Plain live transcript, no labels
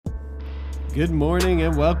Good morning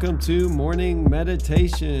and welcome to Morning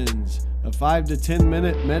Meditations, a 5 to 10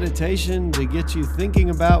 minute meditation to get you thinking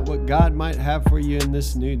about what God might have for you in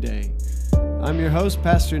this new day. I'm your host,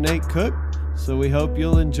 Pastor Nate Cook, so we hope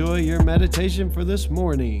you'll enjoy your meditation for this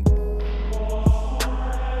morning.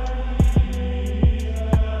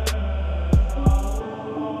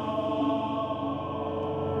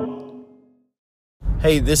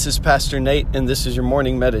 Hey, this is Pastor Nate, and this is your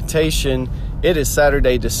morning meditation. It is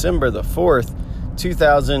Saturday, December the 4th,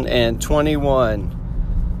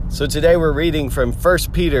 2021. So today we're reading from 1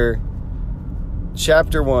 Peter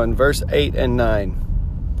chapter 1, verse 8 and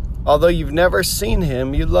 9. Although you've never seen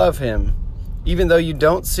him, you love him. Even though you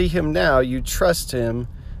don't see him now, you trust him,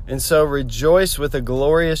 and so rejoice with a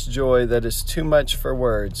glorious joy that is too much for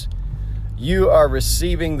words. You are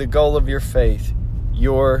receiving the goal of your faith,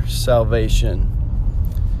 your salvation.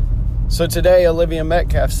 So today, Olivia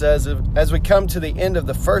Metcalf says, as we come to the end of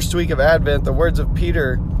the first week of Advent, the words of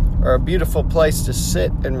Peter are a beautiful place to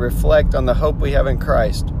sit and reflect on the hope we have in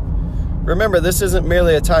Christ. Remember, this isn't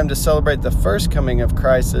merely a time to celebrate the first coming of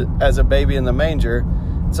Christ as a baby in the manger.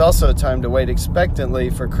 It's also a time to wait expectantly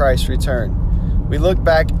for Christ's return. We look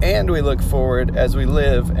back and we look forward as we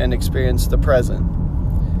live and experience the present.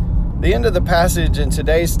 The end of the passage in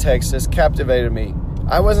today's text has captivated me.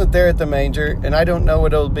 I wasn't there at the manger, and I don't know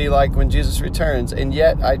what it'll be like when Jesus returns, and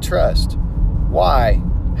yet I trust. Why?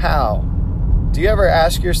 How? Do you ever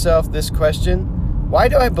ask yourself this question? Why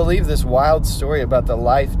do I believe this wild story about the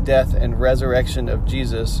life, death, and resurrection of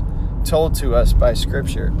Jesus told to us by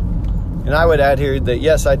Scripture? And I would add here that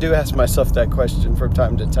yes, I do ask myself that question from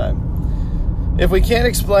time to time. If we can't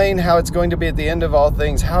explain how it's going to be at the end of all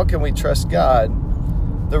things, how can we trust God?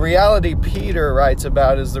 The reality Peter writes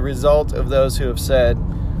about is the result of those who have said,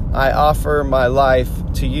 I offer my life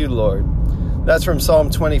to you, Lord. That's from Psalm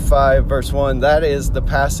 25, verse 1. That is the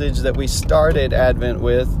passage that we started Advent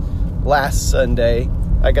with last Sunday.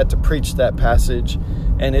 I got to preach that passage,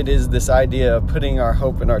 and it is this idea of putting our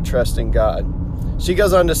hope and our trust in God. She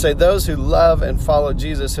goes on to say, those who love and follow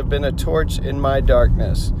Jesus have been a torch in my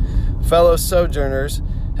darkness. Fellow sojourners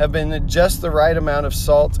have been just the right amount of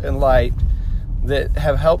salt and light that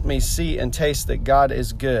have helped me see and taste that God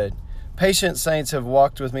is good. Patient saints have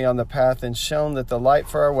walked with me on the path and shown that the light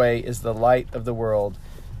for our way is the light of the world,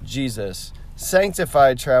 Jesus.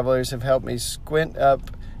 Sanctified travelers have helped me squint up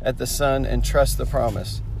at the sun and trust the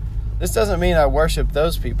promise. This doesn't mean I worship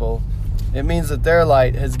those people. It means that their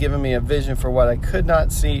light has given me a vision for what I could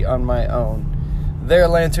not see on my own. Their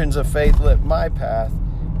lanterns of faith lit my path,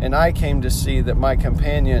 and I came to see that my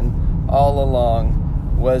companion all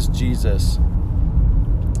along was Jesus.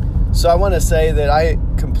 So I want to say that I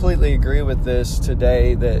completely agree with this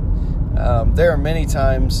today, that there are many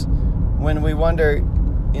times when we wonder,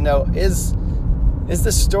 is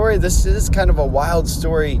this story, this is kind of a wild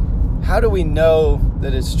story. How do we know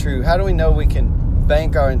that it's true? How do we know we can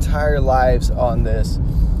bank our entire lives on this?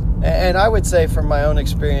 And I would say from my own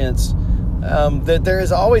experience that there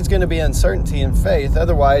is always going to be uncertainty in faith.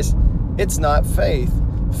 Otherwise, it's not faith.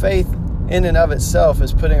 Faith in and of itself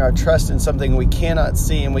is putting our trust in something we cannot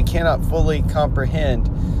see and we cannot fully comprehend.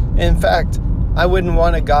 In fact, I wouldn't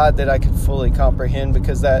want a God that I could fully comprehend,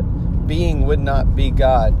 because that being would not be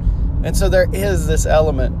God. And so there is this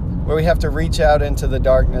element where we have to reach out into the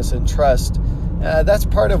darkness and trust. That's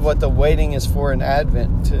part of what the waiting is for in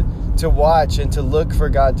Advent, to watch and to look for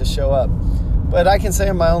God to show up. But I can say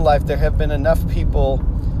in my own life, there have been enough people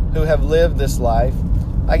who have lived this life.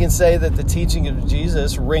 I can say that the teaching of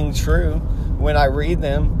Jesus ring true when I read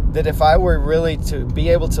them, that if I were really to be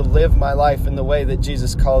able to live my life in the way that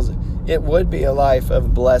Jesus calls it, it would be a life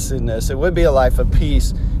of blessedness. It would be a life of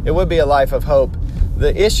peace. It would be a life of hope.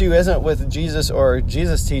 The issue isn't with Jesus or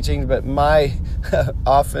Jesus' teaching, but my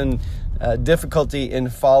often difficulty in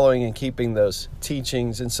following and keeping those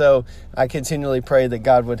teachings. And so I continually pray that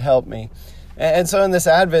God would help me. And so in this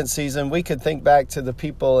Advent season, we could think back to the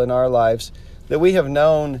people in our lives that we have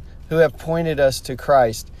known who have pointed us to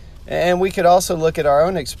Christ. And we could also look at our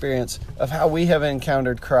own experience of how we have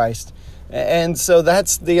encountered Christ. And so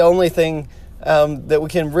that's the only thing that we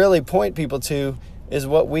can really point people to, is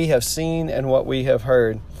what we have seen and what we have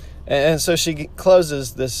heard. And so she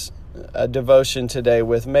closes this devotion today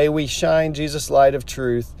with, may we shine Jesus' light of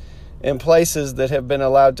truth in places that have been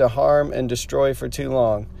allowed to harm and destroy for too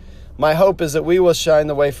long. My hope is that we will shine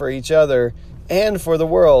the way for each other and for the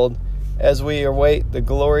world as we await the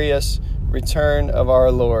glorious return of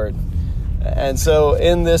our Lord. And so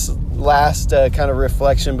in this last kind of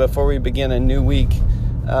reflection before we begin a new week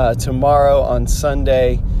tomorrow on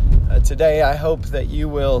Sunday, today I hope that you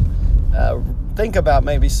will think about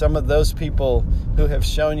maybe some of those people who have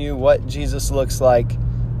shown you what Jesus looks like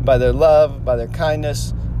by their love, by their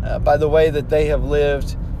kindness, by the way that they have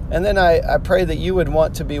lived. And then I pray that you would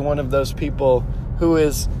want to be one of those people who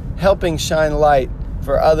is helping shine light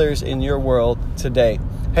for others in your world today.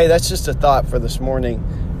 Hey, that's just a thought for this morning,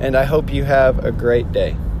 and I hope you have a great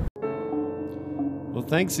day. Well,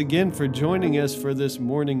 thanks again for joining us for this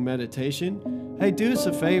morning meditation. Hey, do us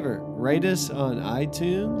a favor, rate us on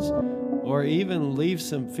iTunes, or even leave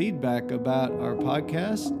some feedback about our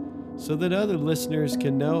podcast so that other listeners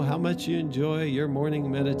can know how much you enjoy your morning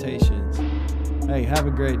meditations. Hey, have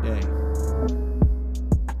a great day.